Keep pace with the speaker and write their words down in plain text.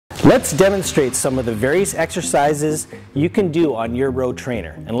Let's demonstrate some of the various exercises you can do on your row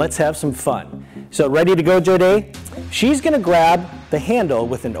trainer, and let's have some fun. So ready to go, Jode? She's going to grab the handle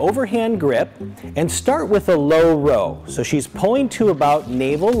with an overhand grip and start with a low row. So she's pulling to about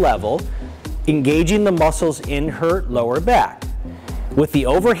navel level, engaging the muscles in her lower back. With the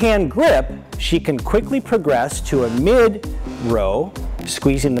overhand grip, she can quickly progress to a mid row,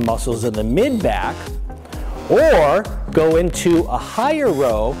 squeezing the muscles of the mid back, or go into a higher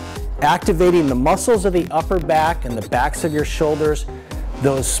row, activating the muscles of the upper back and the backs of your shoulders,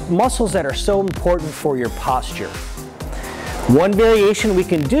 those muscles that are so important for your posture. One variation we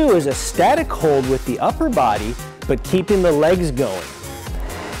can do is a static hold with the upper body, but keeping the legs going.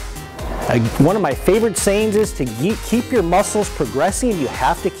 One of my favorite sayings is to keep your muscles progressing, you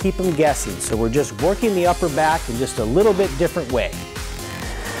have to keep them guessing. So we're just working the upper back in just a little bit different way.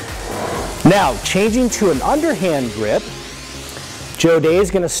 Now, changing to an underhand grip, Jode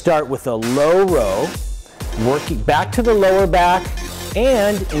is going to start with a low row, working back to the lower back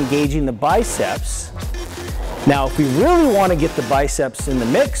and engaging the biceps. Now, if we really want to get the biceps in the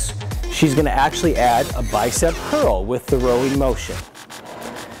mix, she's going to actually add a bicep curl with the rowing motion.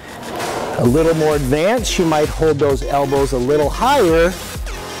 A little more advanced, she might hold those elbows a little higher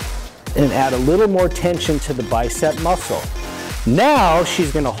and add a little more tension to the bicep muscle. Now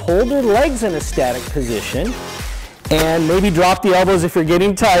she's going to hold her legs in a static position and maybe drop the elbows if you're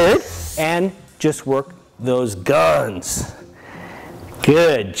getting tired and just work those guns.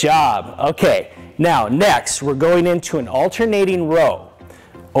 Good job. Okay, now next we're going into an alternating row.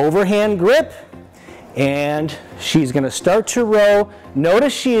 Overhand grip, and she's going to start to row.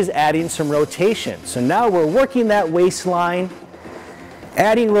 Notice she is adding some rotation. So now we're working that waistline,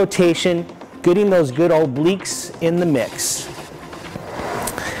 adding rotation, getting those good obliques in the mix.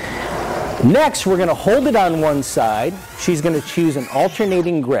 Next, we're going to hold it on one side. She's going to choose an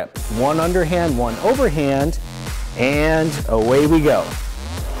alternating grip. One underhand, one overhand, and away we go.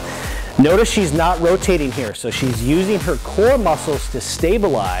 Notice she's not rotating here, so she's using her core muscles to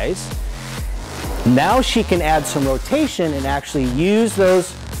stabilize. Now she can add some rotation and actually use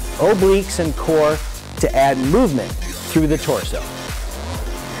those obliques and core to add movement through the torso.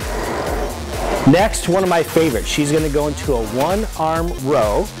 Next, one of my favorites, she's going to go into a one-arm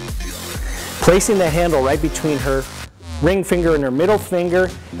row, placing the handle right between her ring finger and her middle finger,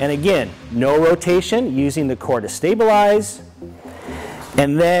 and again, no rotation, using the core to stabilize,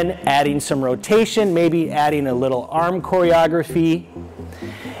 and then adding some rotation, maybe adding a little arm choreography.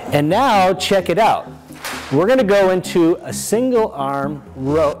 And now, check it out. We're going to go into a single arm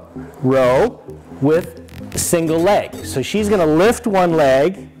row with a single leg. So she's going to lift one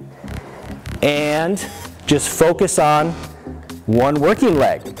leg and just focus on one working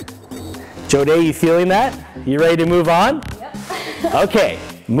leg. Jode, you feeling that? You ready to move on? Yep. Okay,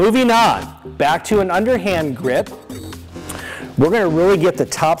 moving on. Back to an underhand grip. We're going to really get the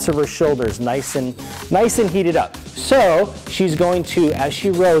tops of her shoulders nice and heated up. So she's going to, as she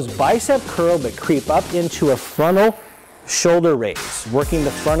rows, bicep curl but creep up into a frontal shoulder raise, working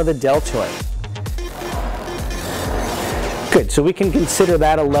the front of the deltoid. Good, so we can consider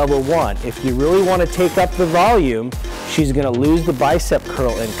that a level 1. If you really want to take up the volume, she's going to lose the bicep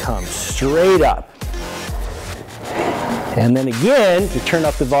curl and come straight up. And then again, to turn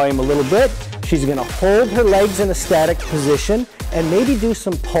up the volume a little bit, she's going to hold her legs in a static position and maybe do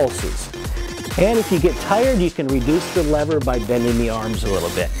some pulses. And if you get tired, you can reduce the lever by bending the arms a little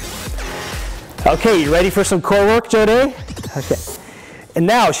bit. Okay, you ready for some core work, Jode? Okay. And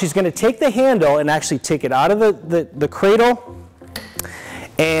now she's going to take the handle and actually take it out of the cradle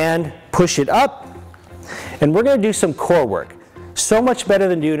and push it up. And we're going to do some core work. So much better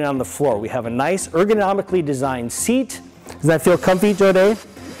than doing it on the floor. We have a nice ergonomically designed seat. Does that feel comfy, Jode?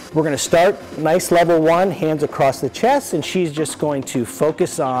 We're going to start nice level 1, hands across the chest, and she's just going to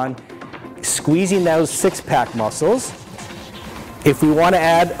focus on squeezing those six-pack muscles. If we want to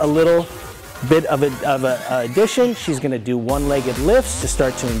add a little bit of an addition, she's going to do one-legged lifts to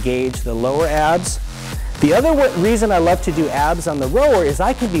start to engage the lower abs. The other reason I love to do abs on the rower is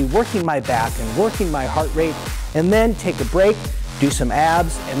I can be working my back and working my heart rate, and then take a break, do some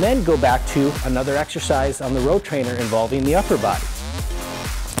abs, and then go back to another exercise on the row trainer involving the upper body.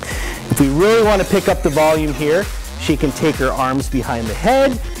 If we really want to pick up the volume here, she can take her arms behind the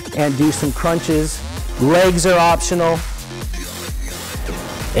head and do some crunches. Legs are optional.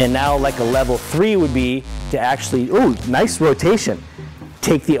 And now, like a level 3 would be to actually, ooh, nice rotation.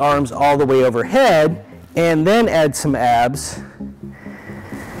 Take the arms all the way overhead and then add some abs.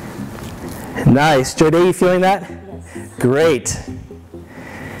 Nice. Jode, you feeling that? Yes. Great.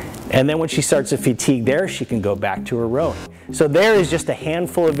 And then when she starts to fatigue there, she can go back to her rowing. So there is just a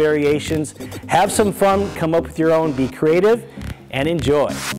handful of variations. Have some fun, come up with your own, be creative, and enjoy.